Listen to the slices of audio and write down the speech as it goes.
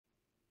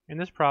In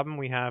this problem,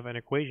 we have an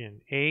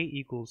equation. A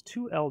equals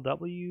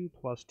 2lw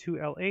plus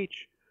 2lh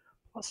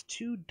plus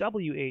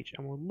 2wh,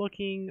 and we're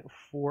looking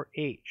for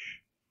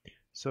h.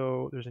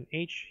 So there's an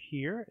h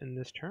here in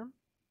this term,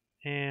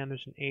 and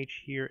there's an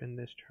h here in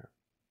this term.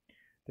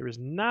 There is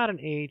not an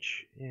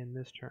h in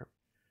this term.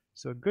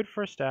 So a good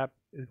first step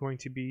is going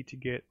to be to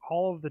get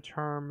all of the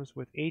terms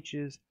with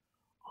h's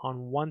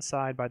on one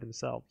side by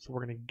themselves. So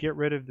we're going to get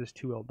rid of this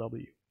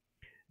 2lw.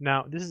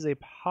 Now, this is a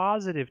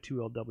positive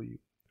 2lw.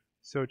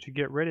 So to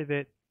get rid of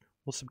it,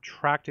 we'll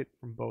subtract it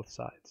from both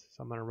sides.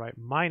 So I'm going to write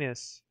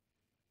minus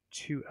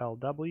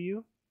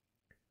 2lw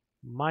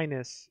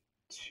minus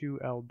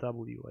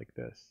 2lw like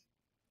this.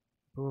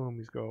 Boom,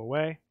 these go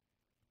away.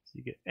 So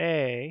you get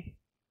a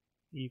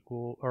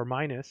equal or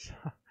minus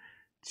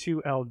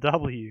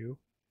 2lw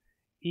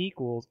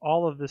equals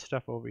all of this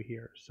stuff over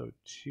here. So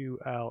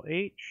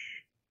 2lh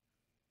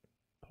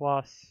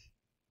plus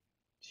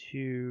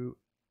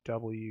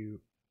 2wh.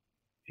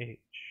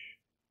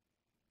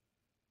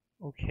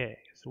 Okay,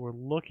 so we're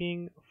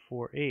looking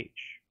for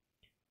h.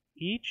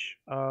 Each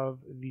of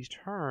these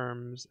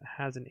terms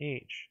has an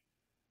h.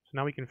 So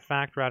now we can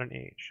factor out an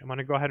h. I'm going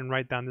to go ahead and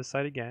write down this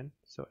side again.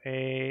 So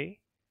a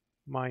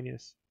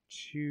minus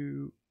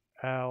 2lw,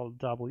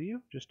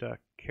 just to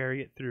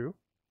carry it through.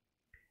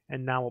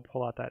 And now we'll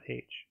pull out that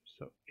h.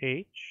 So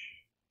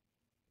h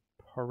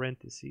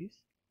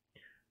parentheses.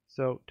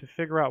 So to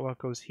figure out what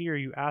goes here,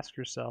 you ask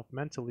yourself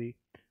mentally,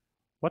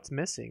 what's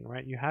missing,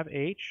 right? You have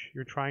h,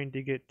 you're trying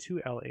to get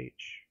 2lh.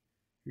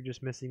 You're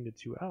just missing the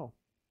 2l.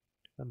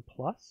 Then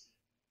plus.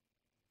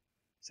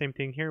 Same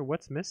thing here,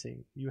 what's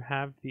missing? You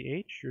have the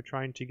h, you're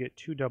trying to get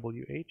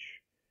 2wh,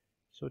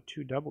 so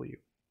 2w.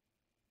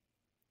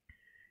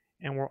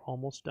 And we're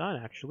almost done,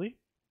 actually.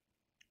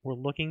 We're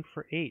looking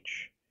for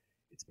h.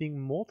 It's being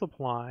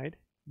multiplied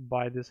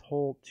by this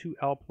whole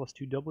 2l plus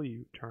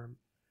 2w term.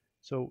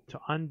 So to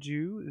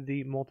undo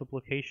the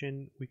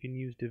multiplication, we can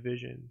use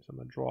division. So I'm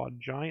going to draw a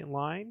giant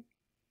line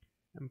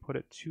and put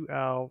it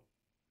 2l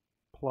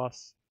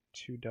plus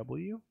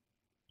 2w.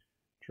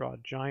 Draw a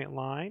giant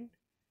line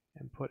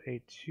and put a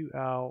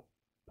 2l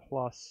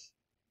plus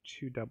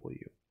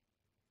 2w.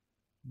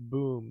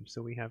 Boom.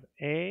 So we have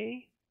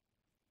a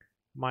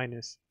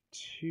minus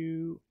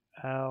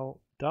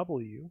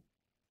 2lw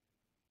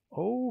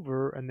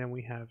over, and then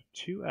we have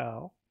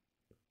 2l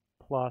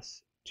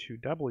plus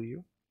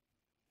 2w.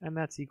 And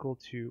that's equal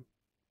to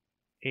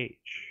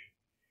h.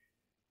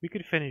 We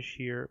could finish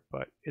here,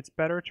 but it's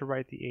better to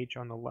write the h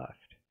on the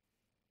left.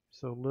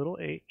 So little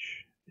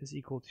h is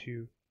equal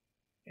to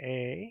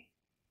a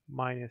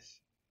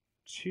minus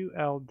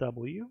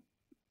 2lw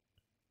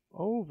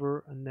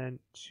over, and then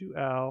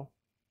 2l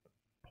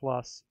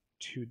plus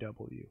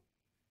 2w.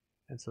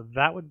 And so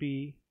that would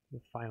be the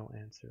final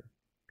answer.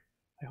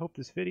 I hope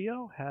this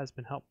video has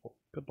been helpful.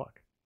 Good luck.